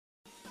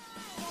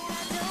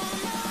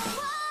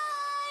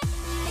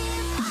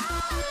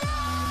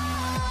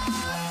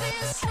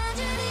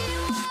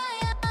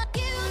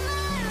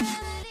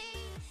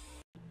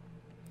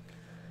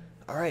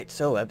Alright,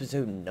 so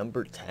episode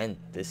number 10.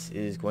 This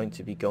is going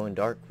to be Going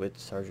Dark with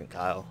Sergeant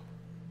Kyle.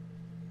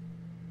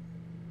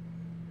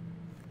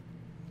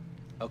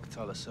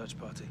 Alcatala search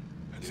party.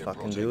 Let's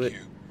fucking do it.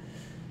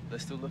 They're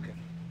still looking.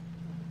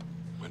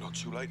 We're not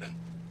too late then.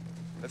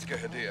 Let's get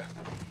Hadir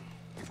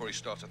before he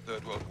starts a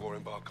third world war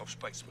in Barkov's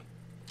basement.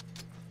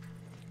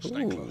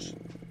 Stay close.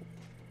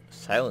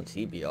 Silence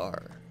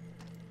EBR.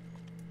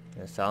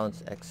 And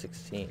silence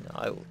X16.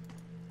 I will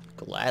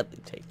gladly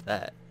take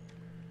that.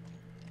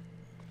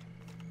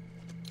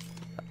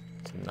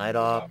 Night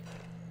op.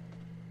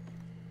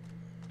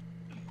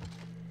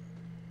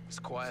 It's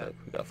quiet. Like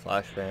we got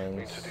flashbangs.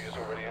 Means Hadir's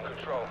already in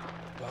control.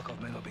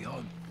 Barkov may not be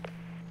home.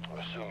 I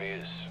assume he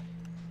is.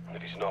 And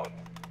if he's not,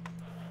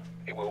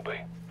 he will be.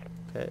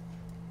 Okay.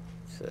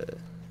 It's a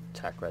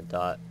attack red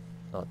dot.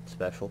 Not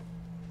special.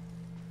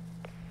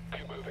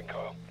 Keep moving,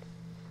 Kyle.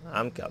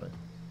 I'm coming.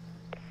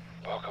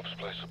 Barkov's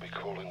place will be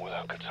crawling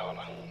without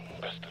Katana.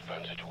 Best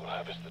advantage we'll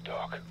have is the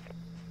dark.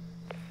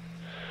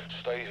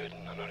 Stay hidden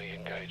and only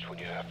engage when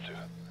you have to.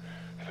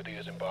 If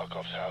Hadir's in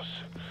Barkov's house,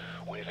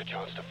 we need a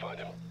chance to find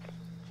him.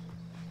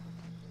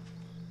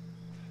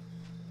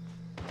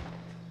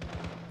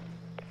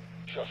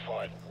 Shots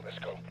fired. Let's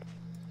go.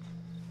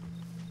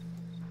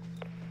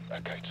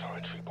 That gate's our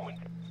entry point.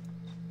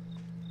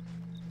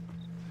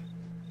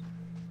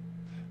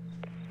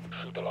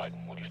 Shoot the light.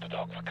 We'll use the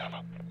dark for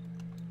cover.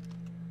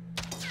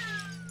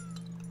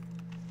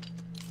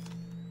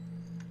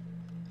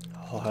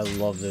 Oh, I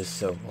love this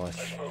so much.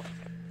 Let's move.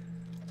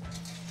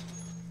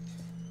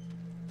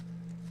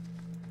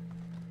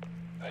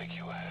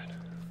 AQ ahead.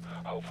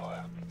 Hold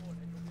fire.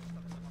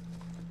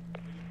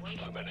 There's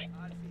too many.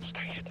 Stay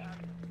hidden.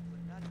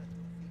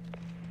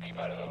 Keep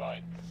out of the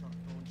light.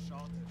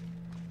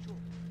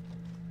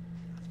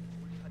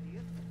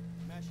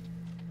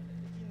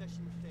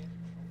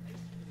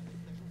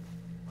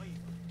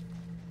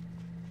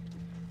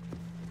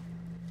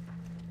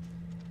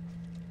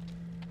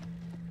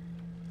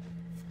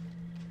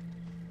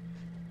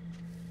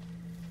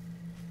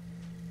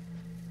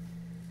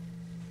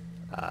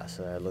 Ah,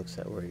 so that looks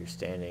at where you're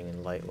standing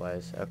and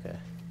light-wise. Okay.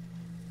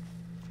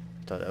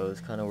 Thought that was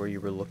kind of where you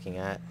were looking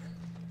at.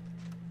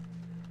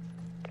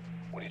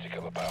 We need to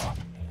kill the power.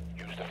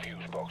 Use the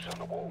fuse box on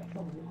the wall.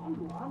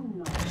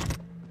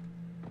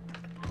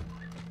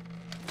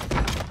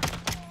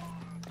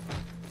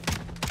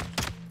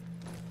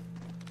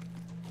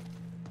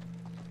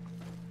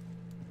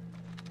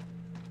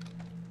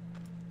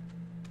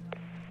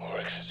 Our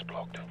exit's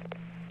blocked.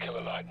 Kill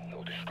a light and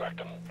it'll distract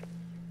them.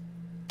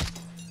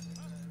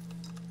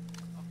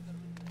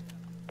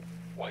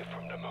 Wait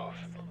for him to move.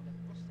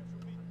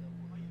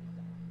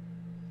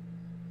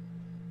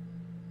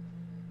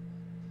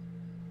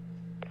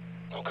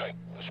 Okay,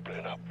 we're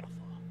splitting up.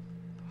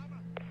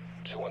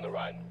 Two on the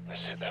right.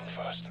 Let's hit them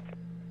first.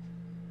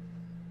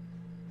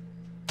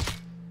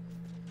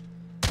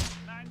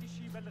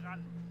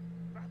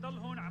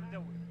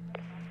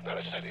 Now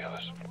let's take the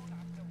others.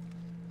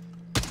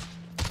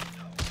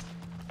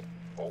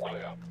 All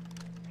clear.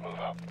 Move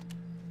up.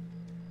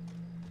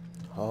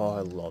 Oh,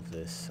 I love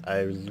this.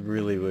 I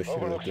really wish it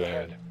was a Overlook's game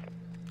ahead.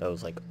 that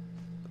was like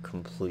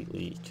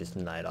completely just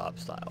night op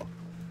style.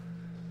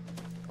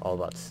 All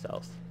about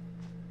stealth.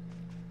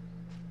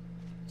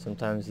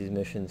 Sometimes these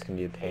missions can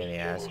be a pain in the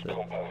ass, but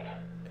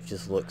it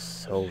just looks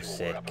so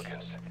sick.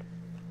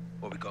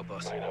 What we got,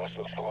 boss? Main house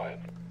looks quiet.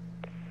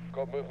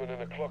 Got movement in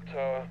the clock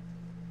tower,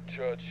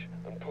 church,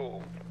 and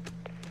pool.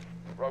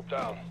 Rope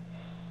down.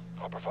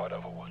 I'll provide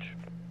overwatch.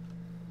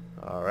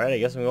 Alright, I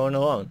guess I'm going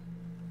alone.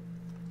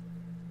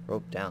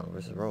 Rope down.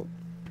 Where's the rope?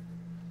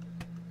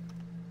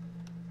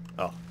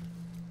 Oh.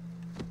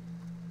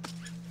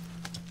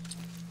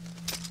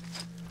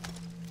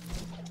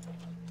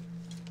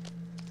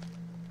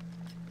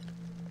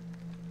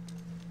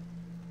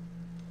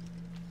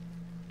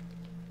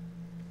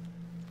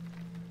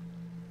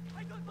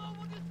 I don't know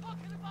what you're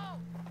talking about!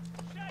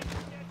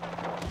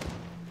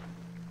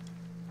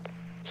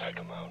 Take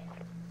him out.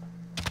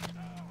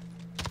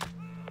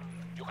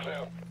 You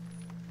clear?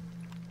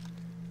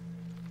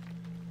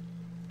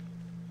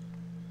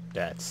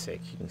 That's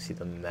sick. You can see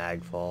the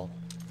mag fall.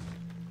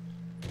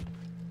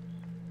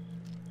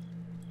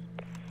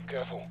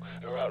 Careful.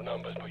 They're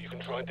outnumbered, but you can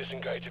try and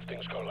disengage if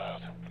things go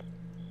loud.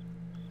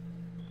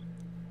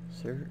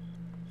 Is there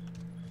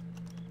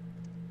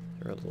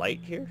a light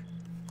here?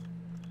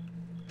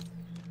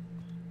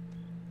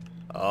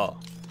 Oh.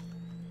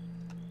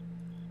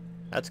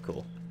 That's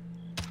cool.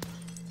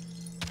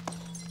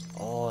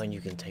 Oh, and you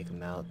can take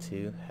them out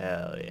too?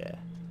 Hell yeah.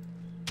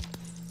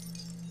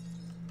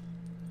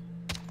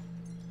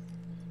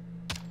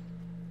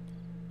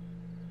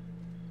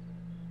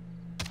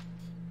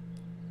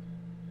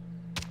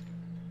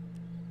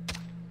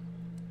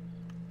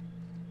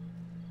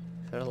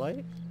 Is that a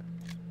light?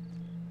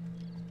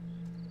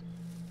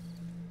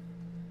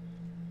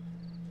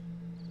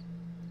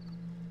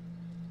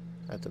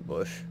 That's a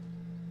bush.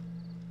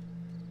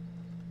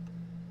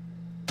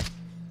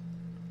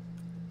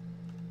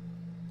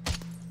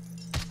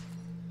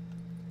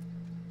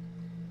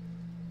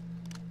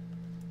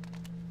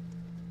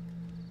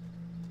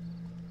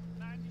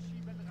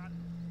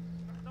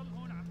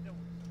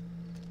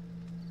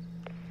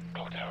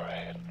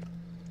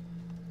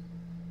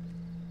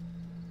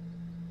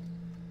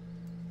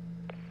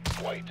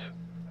 Wait.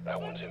 That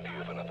one's in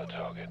view of another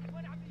target.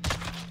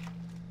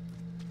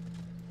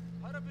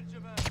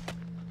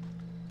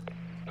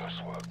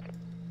 Nice work.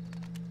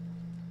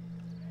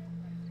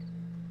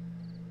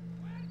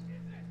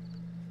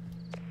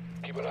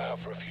 Keep an eye out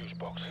for a fuse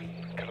box.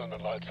 Killing the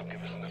lights will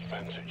give us an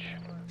advantage.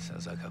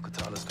 Sounds like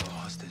Al-Qatala's got a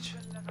hostage.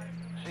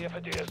 See if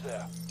Adia's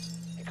there.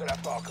 He could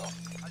have Barkov.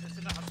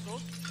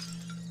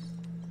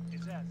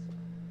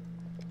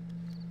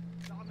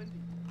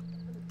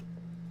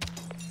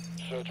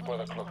 Search by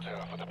the clock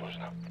tower for the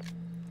prisoner.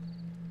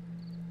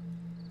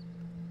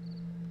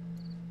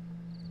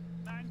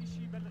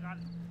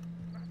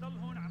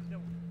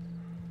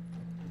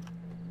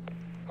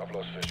 I've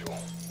lost visual.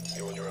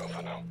 You're on your own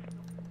for now.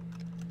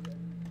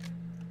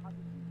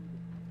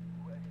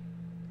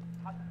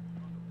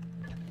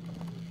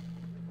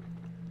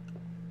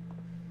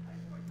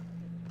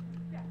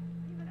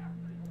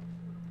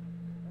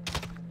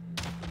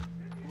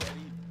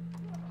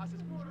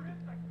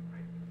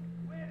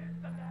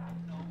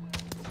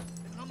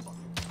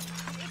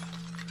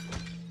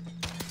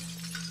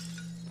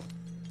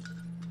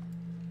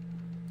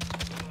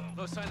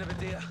 No sign of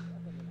Adia,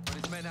 but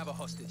his men have a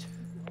hostage.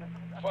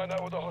 Find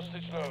out what the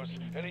hostage knows.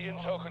 Any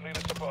intel can lead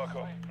us to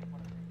Barkov.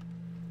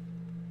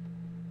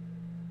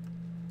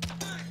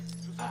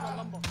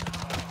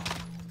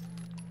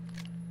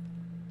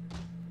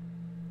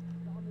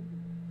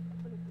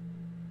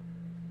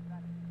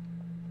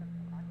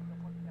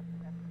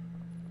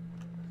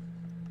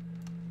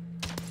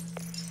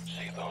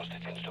 See if the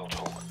hostage can still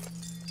talk.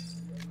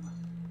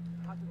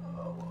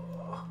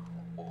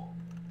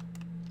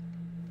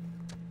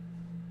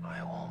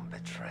 I won't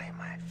betray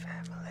my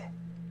family.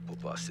 Poor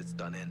bastard's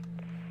done in.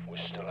 We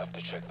still have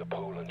to check the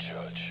pool and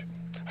church.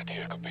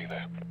 Adia could be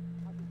there.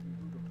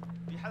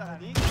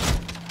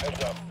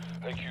 Heads up.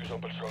 AQ's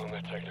on patrol and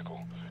they're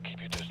technical. Keep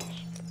your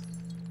distance.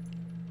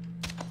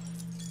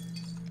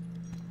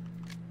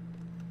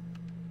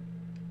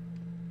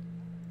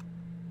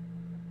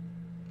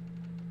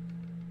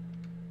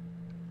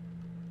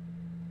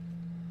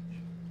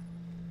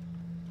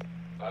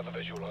 I have a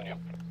visual on you.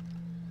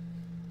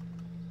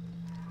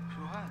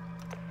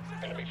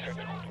 Enemy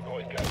technical, do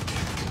not engage.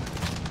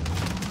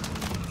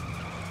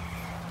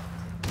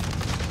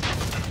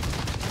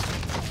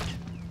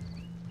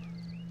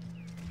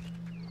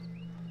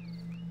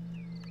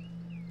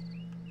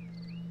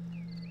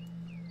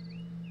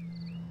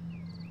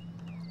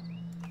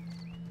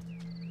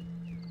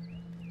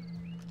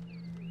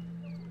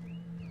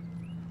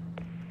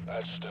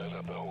 That's stirred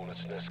up the Hornet's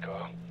nest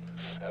car.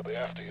 They'll be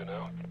after you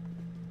now.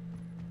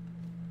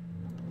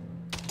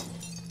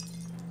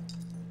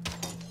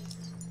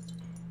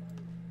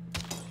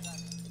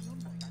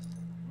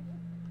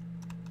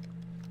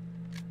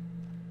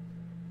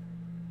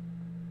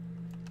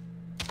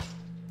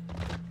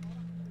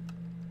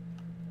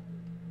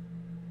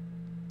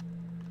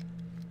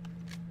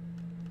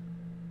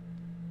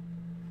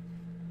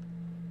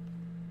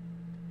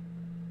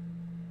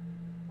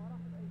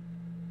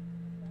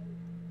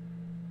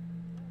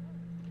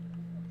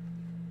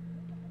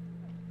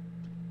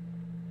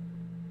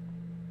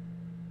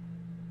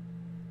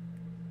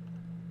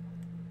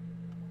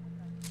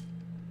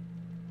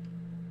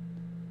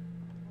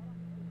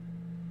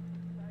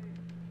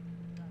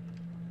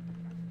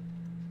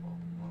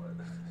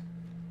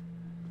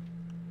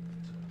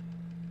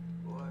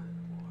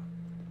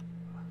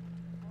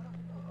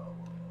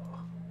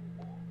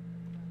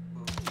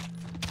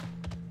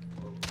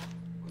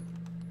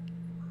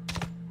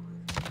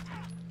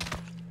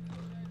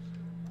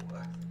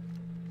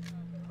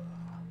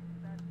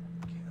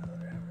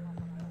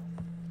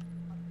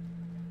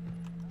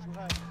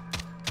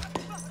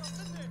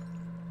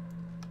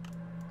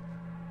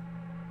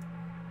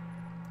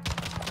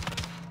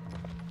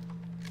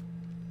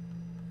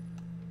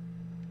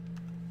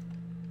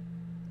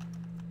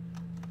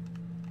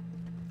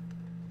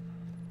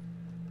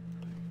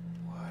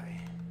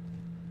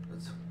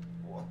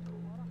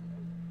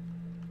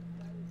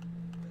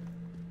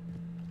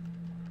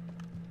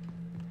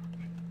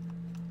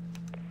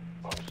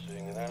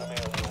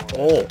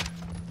 Oh.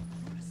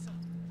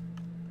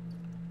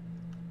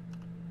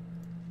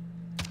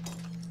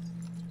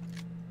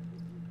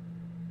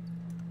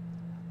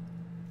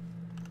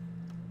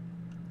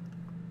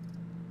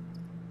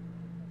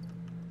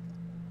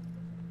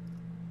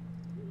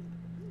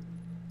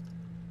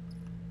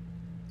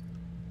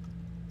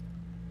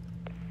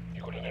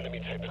 You got an enemy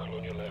technical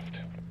on your left.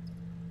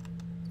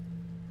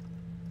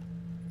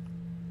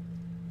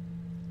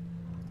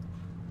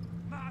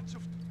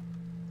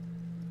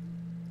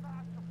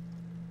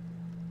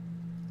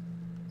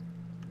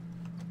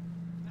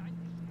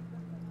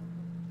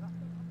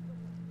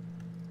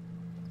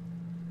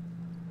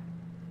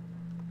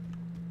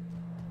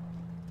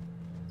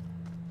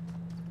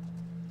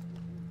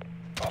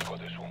 I've got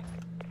this one.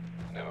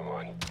 Never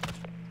mind.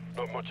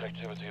 Not much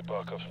activity at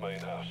Barkov's main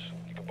house.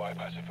 You can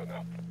bypass it for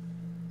now.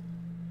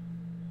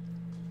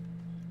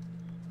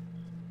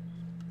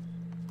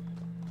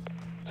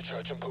 The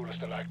church and pool are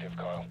still active,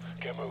 Kyle.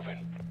 Get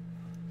moving.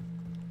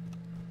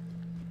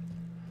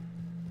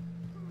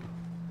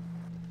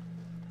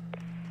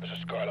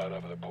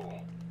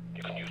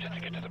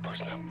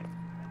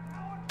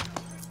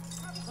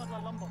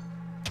 I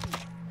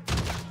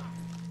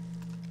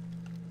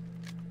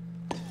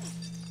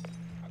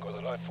got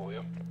the light for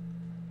you.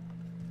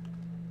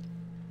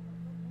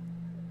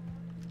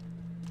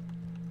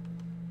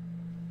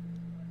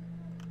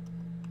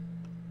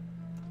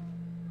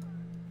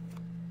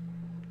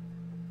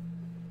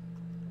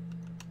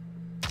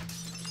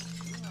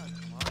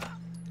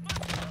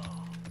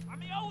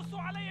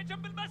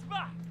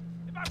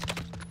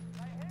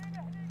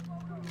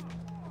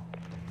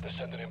 They're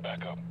sending him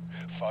back up.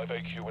 5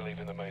 AQ will leave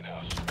in the main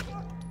house.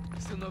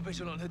 Still no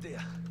visual on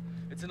Hadia.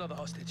 It's another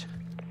hostage.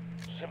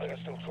 See if they can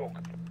still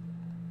talk.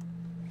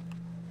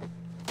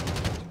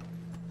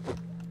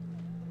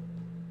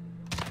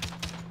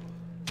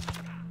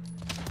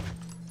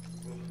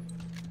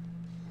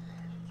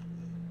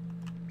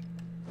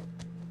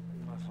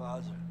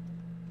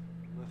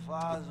 My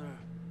father.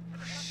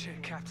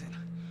 Shit, Captain.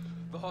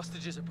 The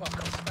hostages are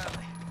Barkov's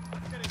family.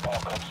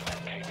 Barkov's men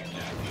came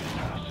into his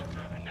house,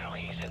 and now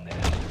he's in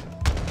there.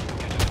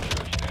 Get to the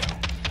church now.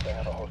 If they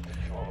have a hostage,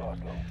 you won't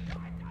last long.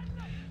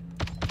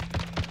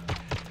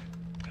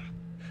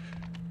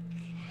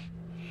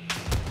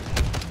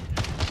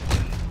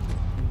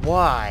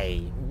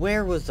 Why?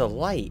 Where was the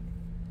light?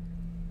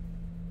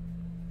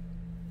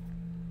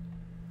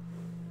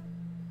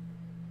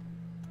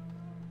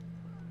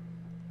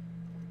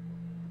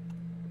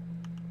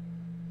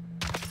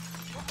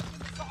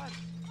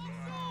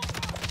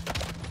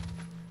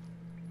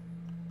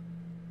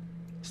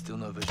 Still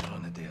no visual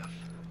on Hadia.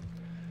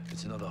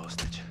 It's another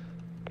hostage.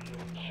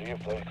 See if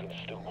they can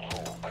still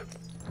talk.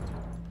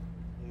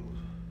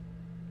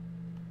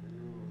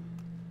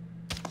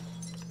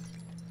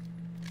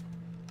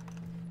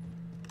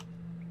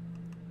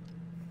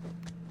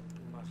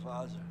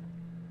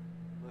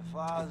 My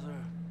father.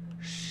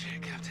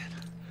 Shit, Captain.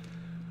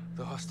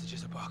 The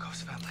hostages are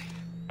Barkov's family.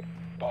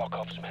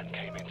 Barkov's men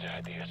came into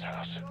Hadia's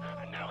house,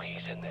 and now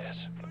he's in theirs.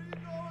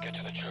 Get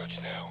to the church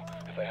now.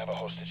 If they have a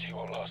hostage, he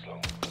won't last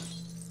long.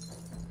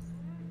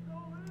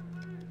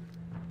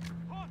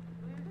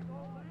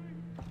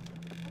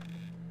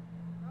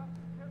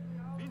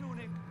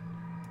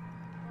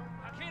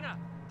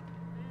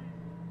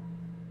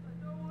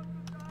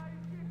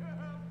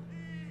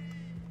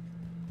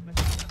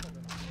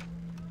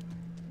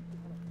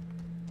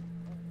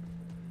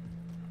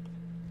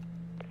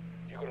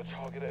 You got a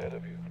target ahead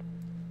of you.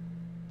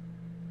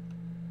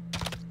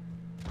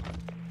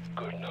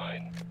 Good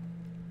night.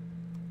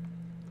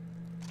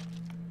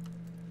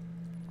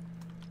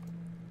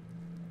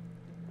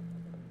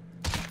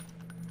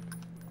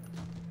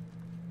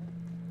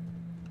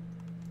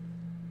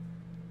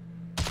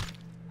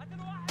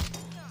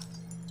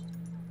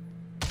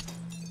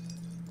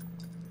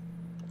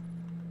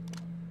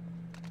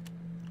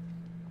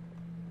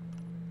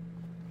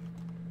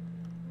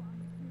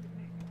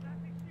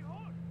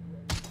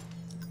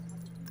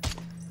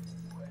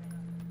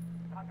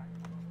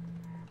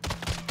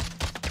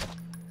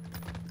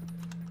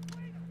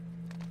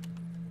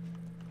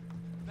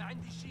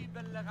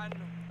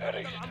 Head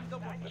east.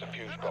 There's a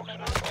fuse box in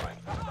the line.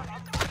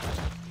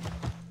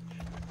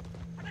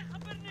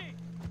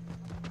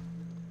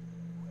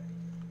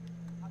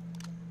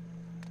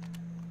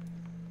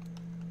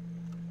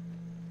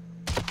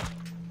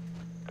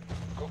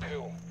 Go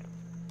kill.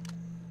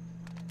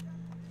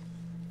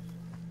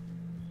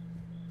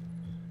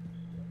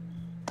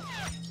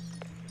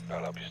 I'll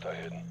help you stay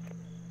hidden.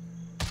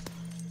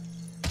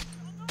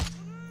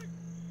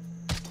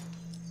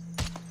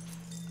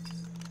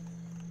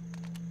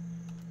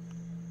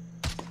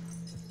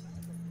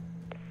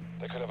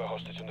 They could have a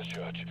hostage in the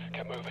church.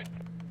 Get moving.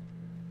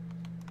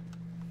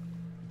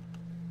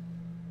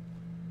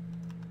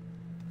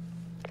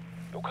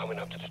 You're coming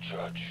up to the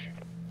church.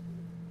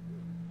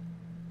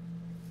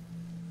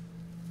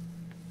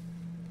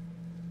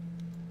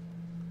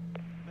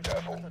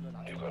 Careful.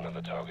 You've got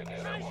another target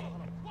near that one.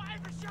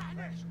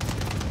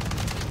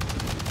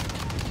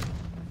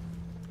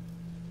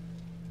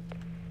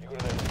 You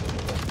got an enemy to the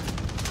left.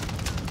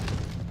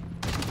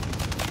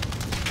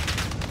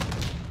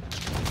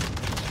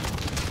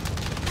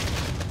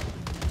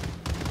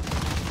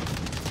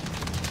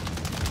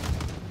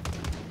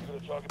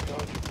 Target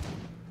behind you.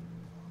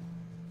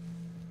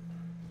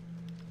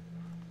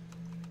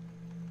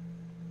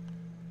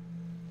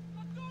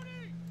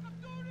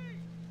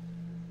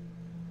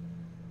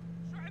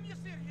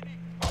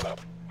 Hold up.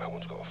 That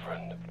one's got a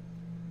friend.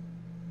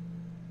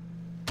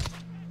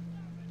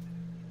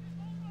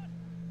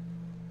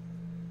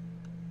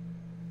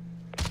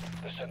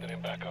 They're sending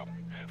him back up.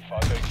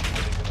 5 AQ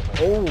in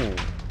the main.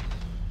 Oh!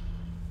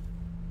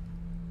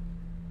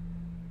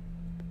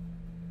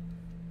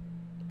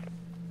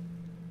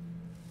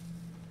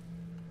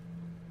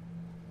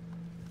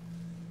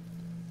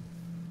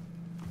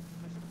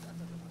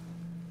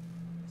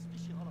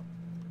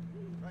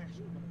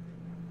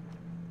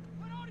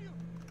 Where are you?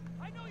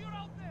 I know you're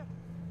out there.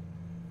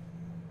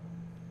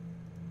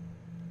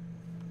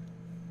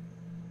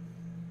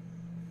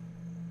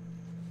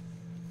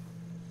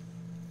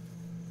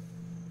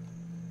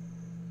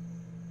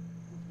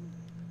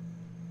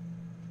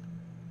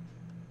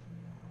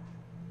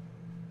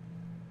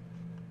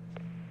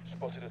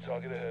 Spotted a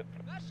target ahead.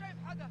 ما شايف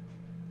حدا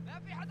ما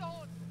في حدا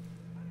هون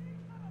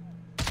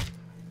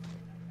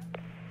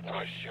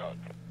Nice shot.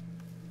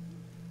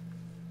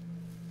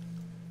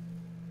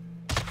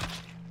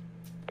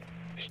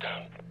 He's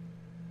down.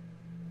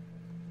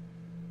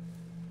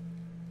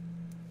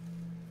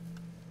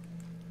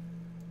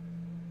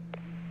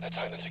 That's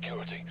Island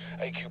security.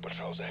 AQ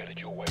patrols are headed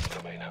your way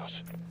from the main house.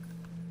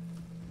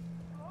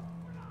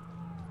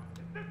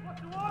 Is this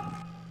what you want?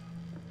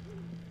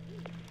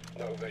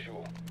 No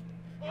visual.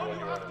 All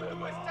you have to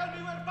do is tell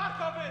me where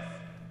Barkov is!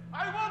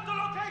 I want the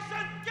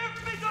location! Give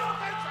me the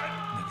location!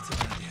 Negative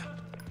idea.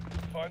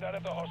 Find out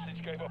if the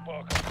hostage gave up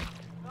Barkov.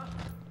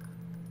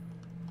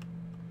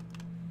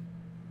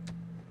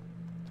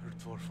 Third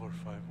floor,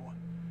 451.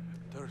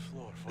 Third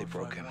floor, 451. They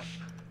broke him.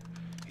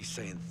 He's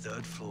saying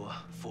third floor,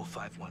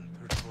 451.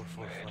 Third floor,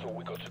 451. It's all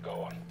we got to go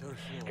on. Third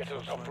floor, Get to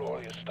the top floor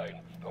of the estate.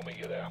 I'll meet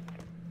you there.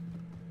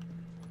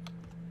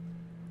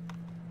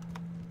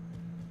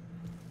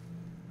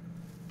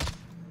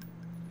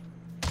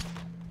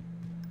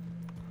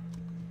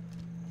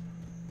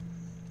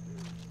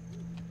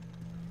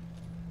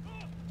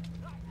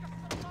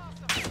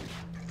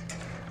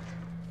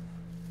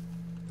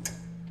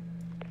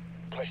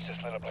 Place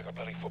just lit up like a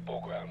bloody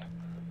football ground.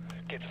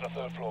 Get to the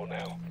third floor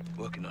now.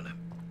 Working on him.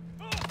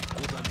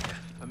 Hold on here.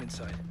 I'm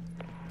inside.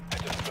 Head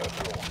to the third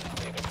floor.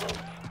 Need to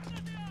move.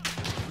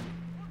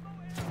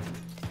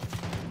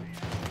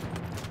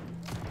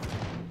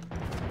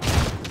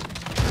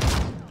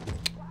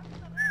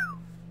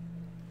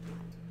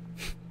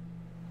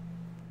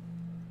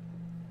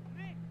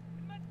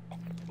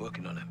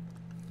 Working on him.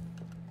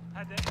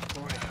 هذا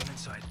Alright, I'm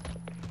inside.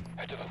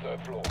 Head to the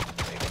third floor.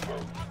 Need to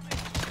move.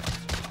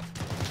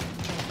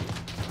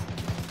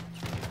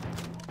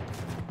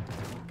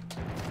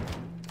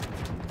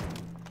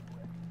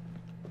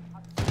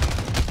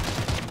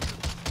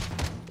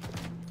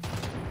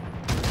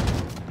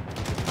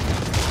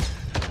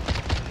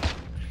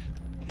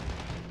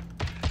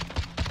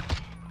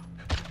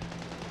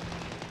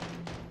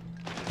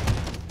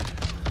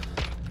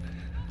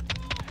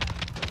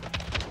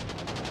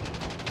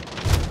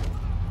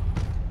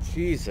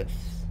 Jesus.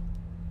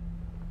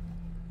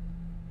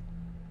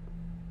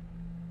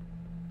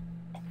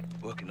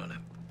 Working on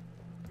him.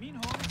 مين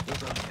هون؟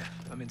 Hold on here.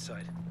 I'm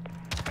inside.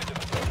 Head to the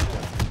third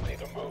floor. Need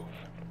to move.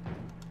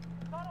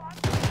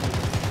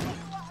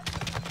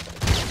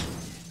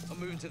 I'm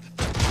moving to the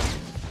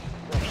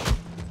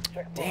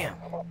Check Damn.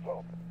 I'm up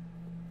top.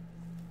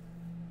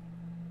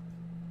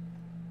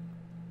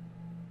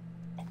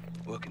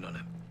 Working on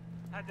him.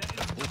 هذا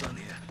Hold on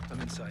here. I'm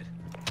inside.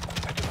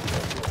 Head to the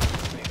third floor.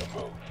 Need to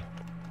move.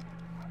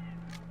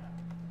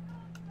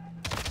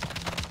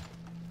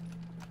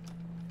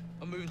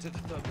 I'm moving to the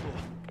third floor.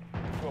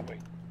 Copy.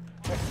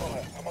 Check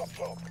fire. I'm up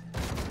top.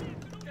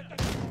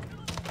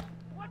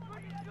 What were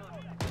you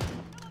doing?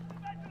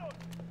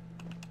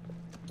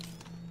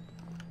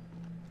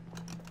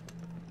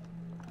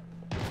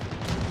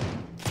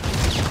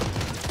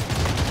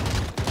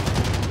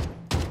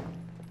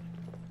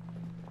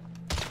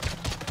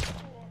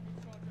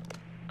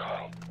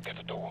 Carl, get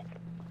the door.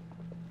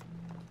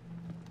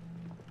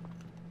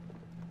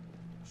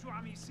 شو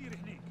عم يصير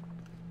هنيك؟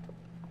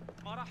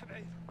 ما راح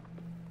بعيد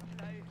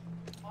راح لاقيه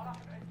ما راح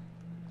بعيد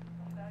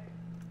راح لاقيه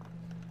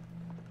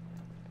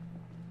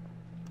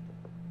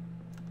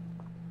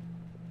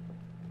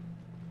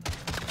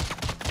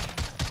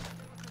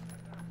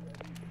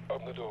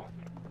Open the door.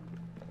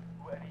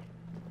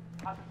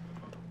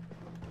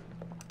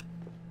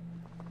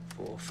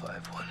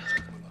 451.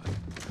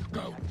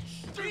 Go.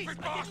 Stupid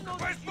bastard!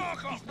 Where's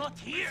Markov? He's not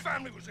here. His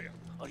family was here.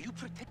 Are you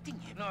protecting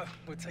him? No,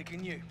 we're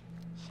taking you.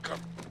 Come.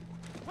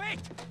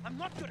 Wait! I'm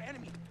not your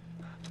enemy.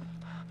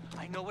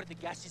 I know where the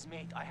gas is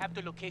made. I have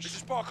the location. This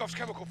is Barkov's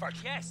chemical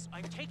factory. Yes,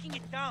 I'm taking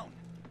it down.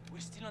 We're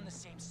still on the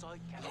same side,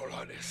 Captain. Not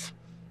like this.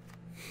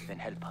 Then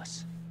help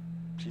us.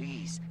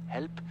 Please,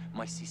 help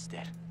my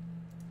sister.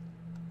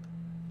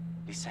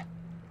 Listen.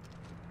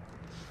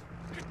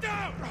 Get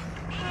down!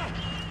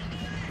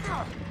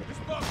 It's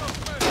Barkov's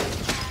men.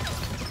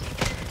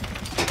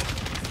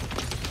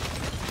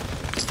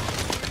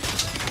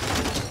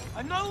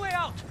 I'm no way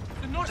out.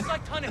 The north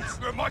side tunnels.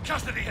 You're in my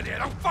custody, idiot.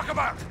 Don't fuck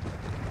about.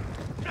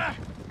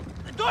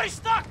 The door is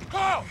stuck.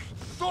 Carl!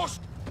 Door's...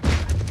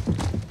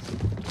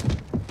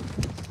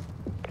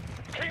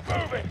 Keep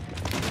moving!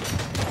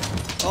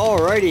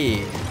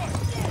 Alrighty.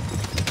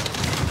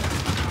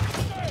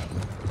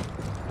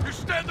 You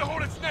stand the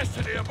hornet's nest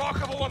in here.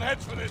 Barkov will want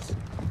heads for this.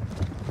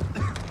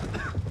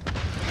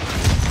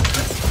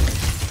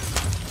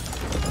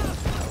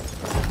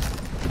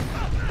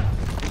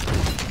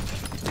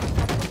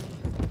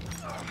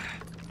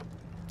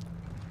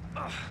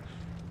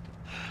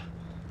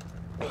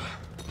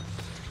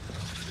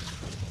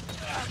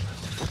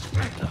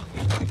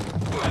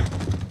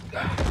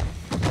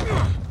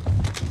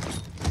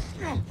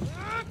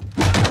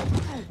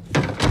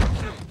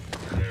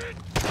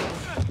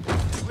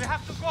 We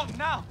have to go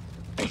now.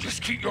 You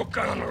just keep your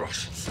gun on the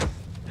Russians.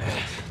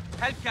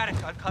 Help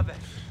Garrett, I'll cover.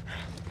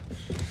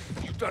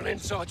 You done in,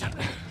 Sergeant?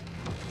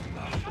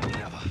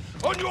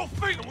 On your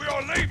feet, and we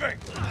are leaving!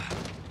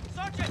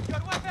 Sergeant, your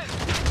weapon!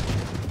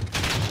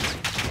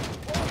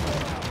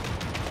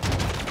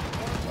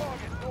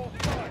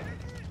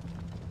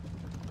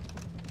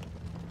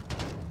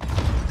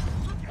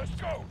 Let's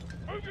go!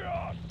 Move your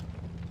ass!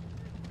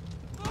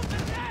 Move the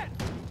dead!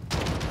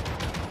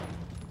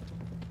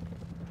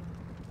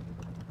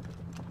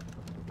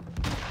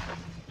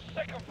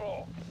 Second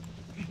floor!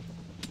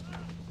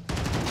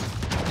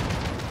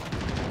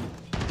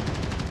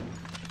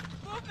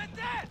 Move the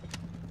dead!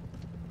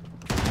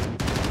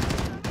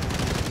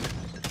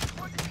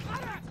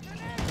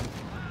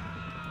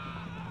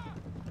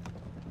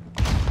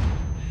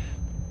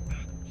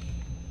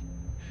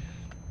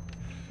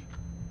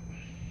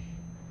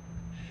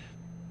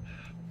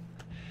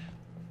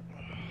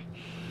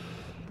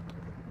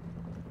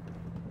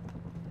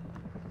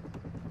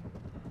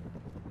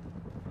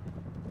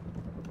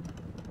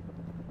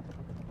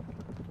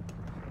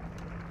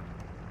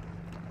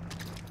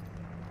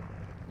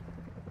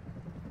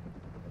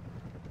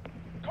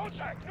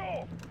 Contact,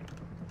 north!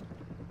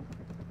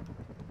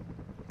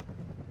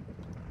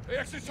 The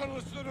exit tunnel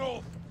is to the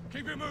north.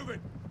 Keep it moving.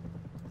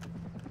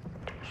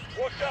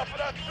 Watch out for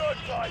that third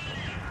side.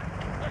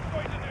 Next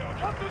way to the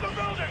come through the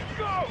building.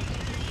 Go!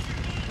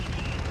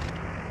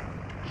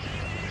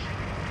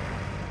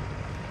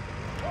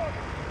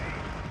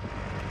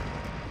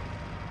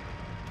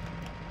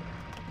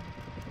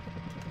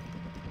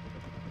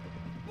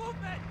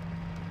 Movement!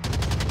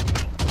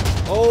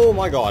 Oh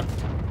my god.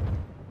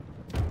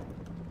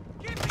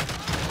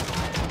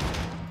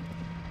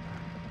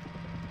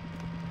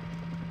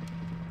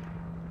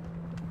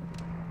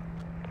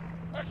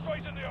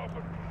 X-rays in the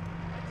open.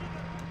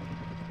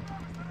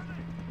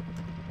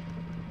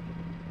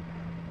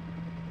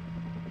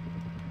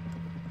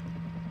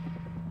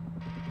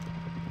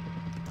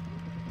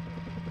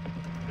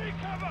 Need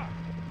cover!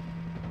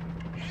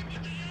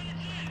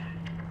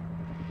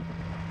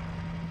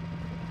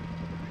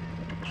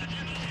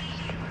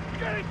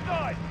 Get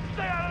inside!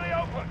 Stay out of the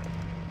open!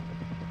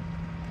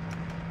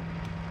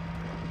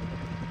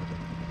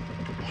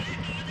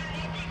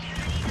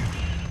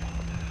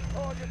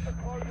 Targets are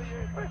closing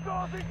in.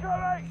 Missiles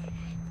incoming!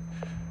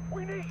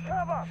 We need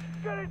cover!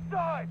 Get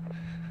inside!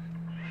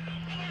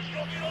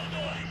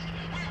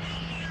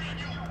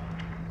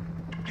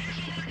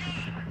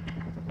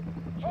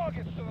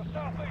 Targets to the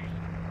southeast!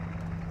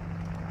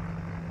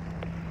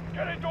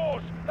 Get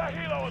indoors! That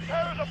helo will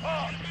tear us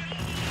apart!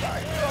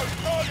 That helo's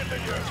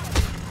targeting you!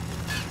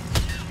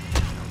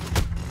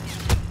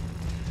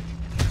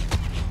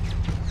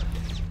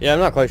 Yeah, I'm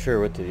not quite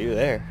sure what to do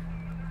there.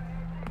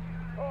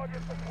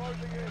 Targets are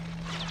closing in.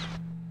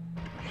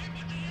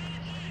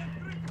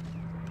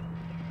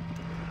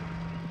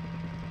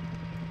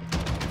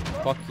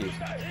 Fuck you.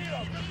 That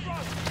helo, just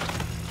run!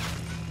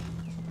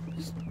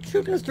 He's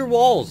shooting us through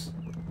walls.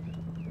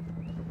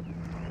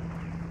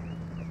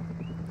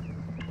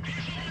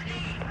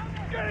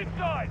 Get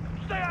inside!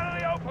 Stay out of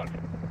the open!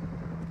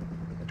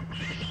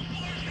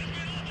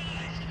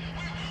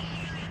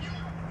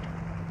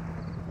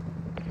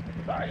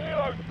 That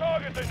helo's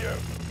targeting you!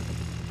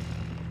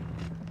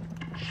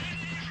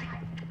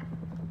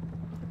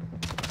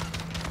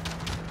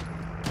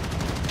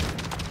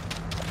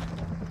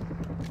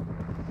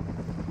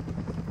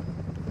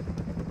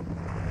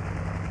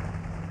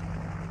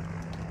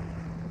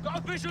 Got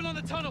a visual on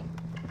the tunnel!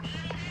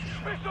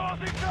 Missiles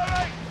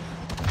incoming!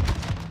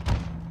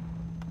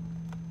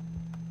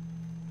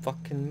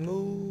 Fucking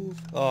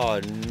move. Oh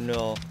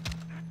no.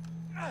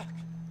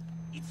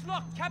 It's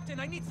locked, Captain.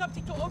 I need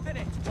something to open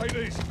it. Take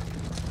these!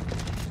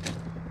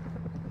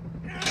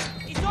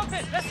 It's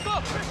open. Let's go.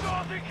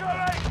 Missiles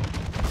incoming!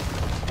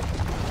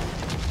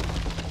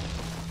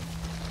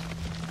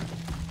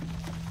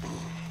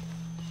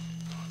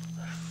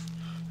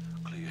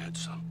 Clear your head,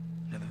 son.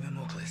 Never been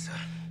more clear, sir.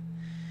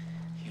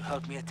 You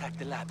helped me attack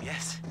the lab,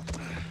 yes?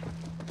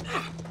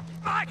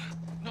 Mike!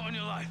 Not on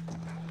your life.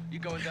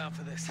 You're going down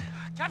for this.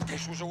 Captain,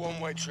 This was a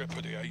one-way trip,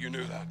 Padilla. You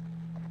knew that.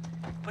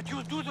 but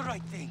you'll do the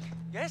right thing,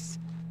 yes?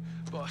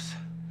 Boss,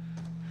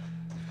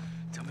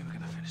 tell me we're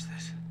gonna finish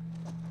this.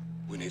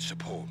 We need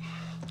support.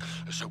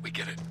 Let's hope we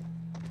get it.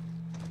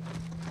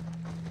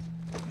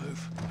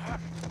 Move.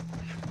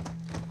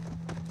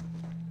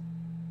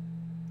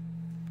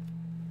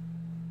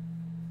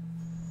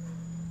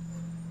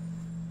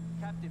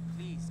 Captain,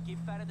 please, give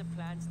Farah the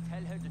plans,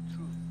 tell her the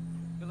truth.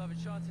 You'll have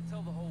a chance to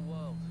tell the whole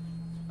world.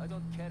 I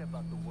don't care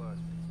about the world.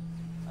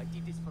 I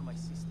did this for my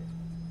sister.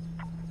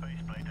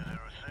 Base plane to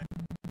 06.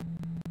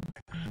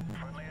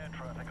 Friendly air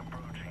traffic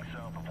approaching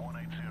south of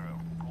 180.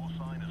 Call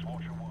sign is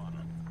Watcher 1.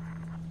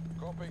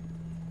 Copy.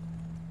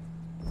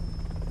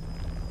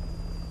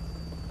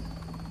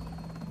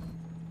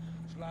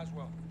 It's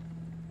Laswell.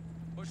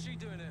 What's she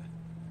doing here?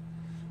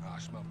 I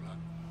smell blood.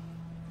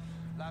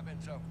 Lab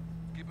intel.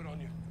 Keep it on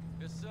you.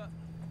 Yes, sir.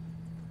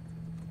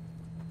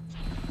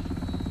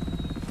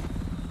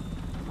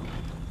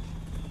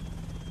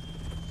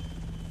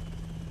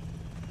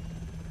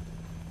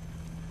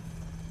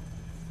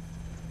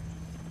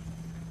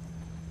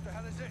 What the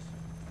hell is this?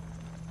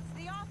 It's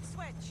The off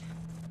switch.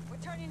 We're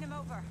turning him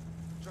over.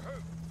 To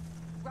who?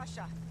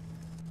 Russia.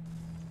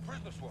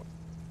 Prisoner swap.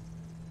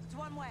 It's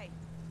one way.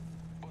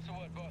 What's the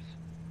word, boss?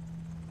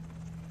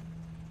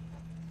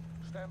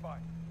 Stand by.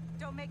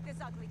 Don't make this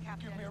ugly,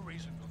 Captain. Give me a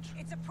reason not to.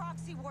 It's a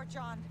proxy war,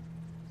 John.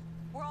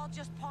 We're all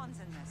just pawns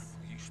in this.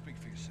 You speak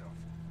for yourself.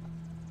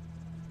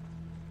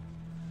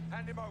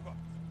 Hand him over.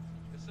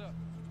 Yes, sir.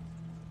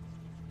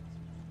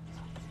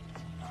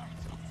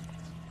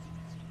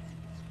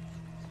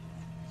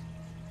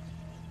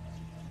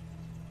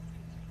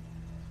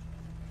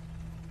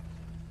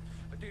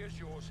 Idea's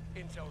yours,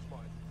 intel's mine.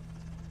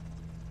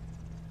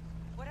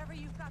 Whatever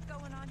you've got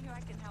going on here,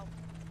 I can help.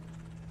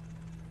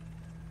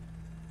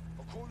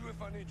 I'll call you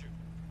if I need you.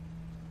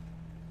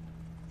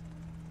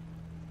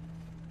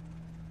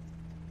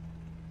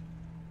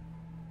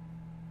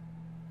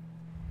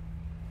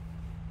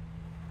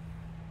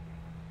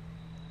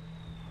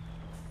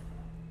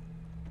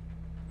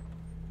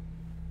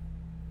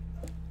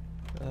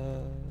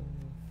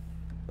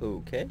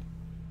 Okay.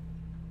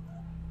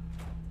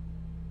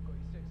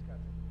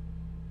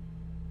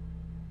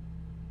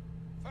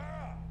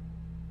 Farah!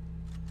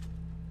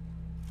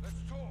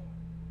 Let's talk.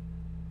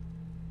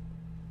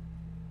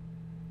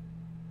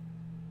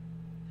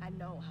 I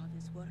know how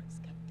this works,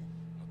 Captain.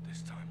 Not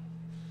this time.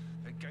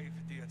 They gave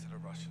Hadir to the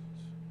Russians.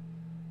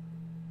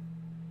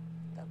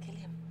 They'll kill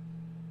him.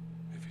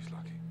 If he's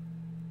lucky.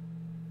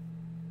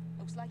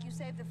 Looks like you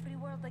saved the free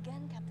world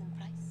again, Captain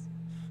Price.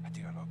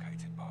 Hadir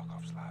located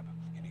Barkov's lab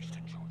in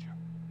eastern Georgia.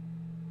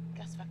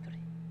 Gas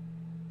factory.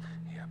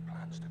 He had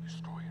plans to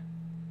destroy it.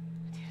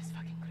 It is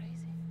fucking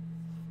crazy.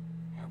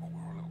 Yeah, but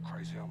we're a little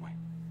crazy, aren't we?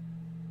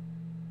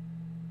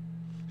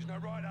 Isn't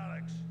that right,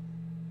 Alex?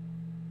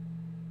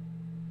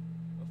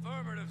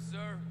 Affirmative,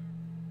 sir.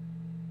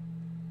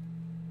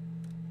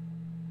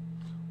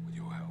 With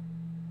your help,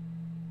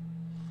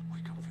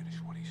 we can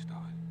finish what he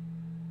started.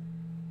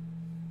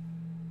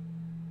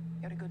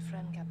 You're a good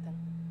friend, Captain.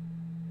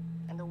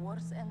 And the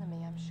worst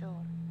enemy, I'm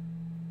sure.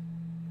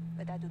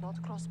 But I do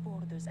not cross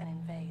borders and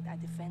invade. I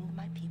defend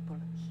my people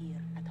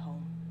here at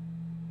home.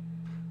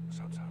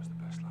 Sometimes the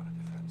best line of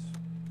defense.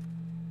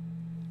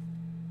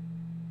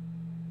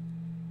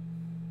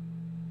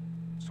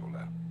 It's all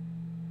there.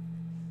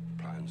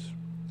 Plans,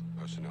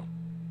 personnel.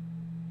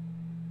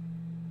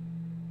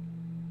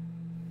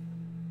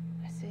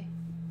 I see.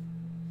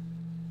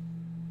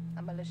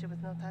 A militia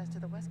with no ties to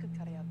the West could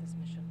carry out this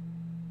mission.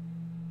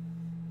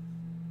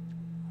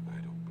 And I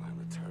don't blame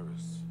the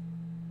terrorists,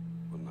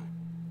 wouldn't I?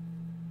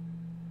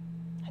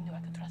 I knew I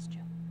could trust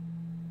you.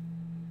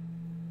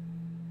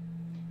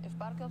 If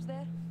Barkov's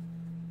there,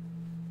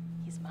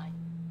 he's mine.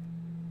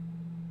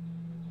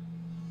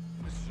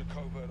 This is a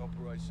covert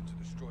operation to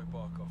destroy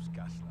Barkov's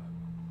gas lab.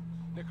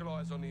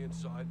 Nikolai's on the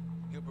inside.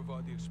 He'll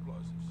provide the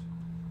explosives.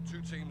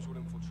 2 teams will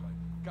infiltrate.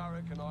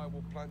 Garrick and I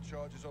will plant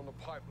charges on the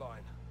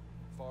pipeline.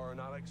 Farah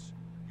and Alex,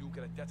 you'll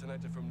get a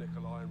detonator from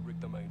Nikolai and rig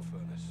the main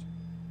furnace.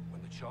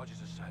 When the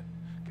charges are set,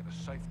 get a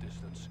safe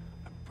distance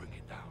and bring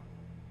it down.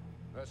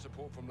 That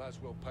support from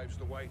Laswell paves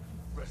the way.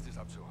 Rest is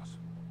up to us.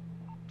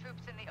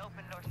 Troops in the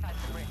open north side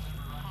of the bridge.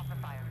 Hopper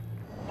fire.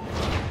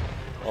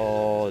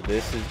 Oh,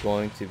 this is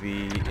going to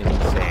be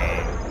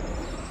insane.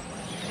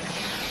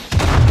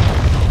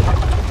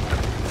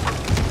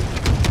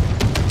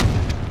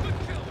 Good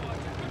kill,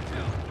 Martin, good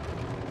kill.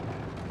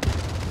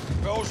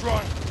 Bell's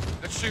run.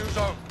 Let's see who's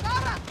on.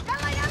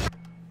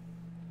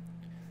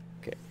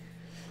 Okay.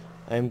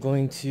 I'm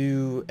going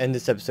to end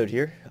this episode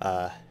here.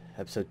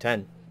 Episode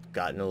 10.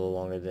 Gotten a little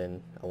longer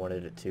than I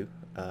wanted it to.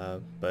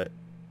 But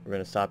we're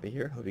going to stop it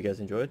here. Hope you guys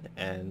enjoyed.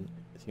 And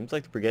it seems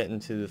like we're getting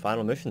to the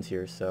final missions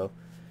here. So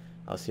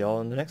I'll see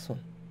y'all in the next one.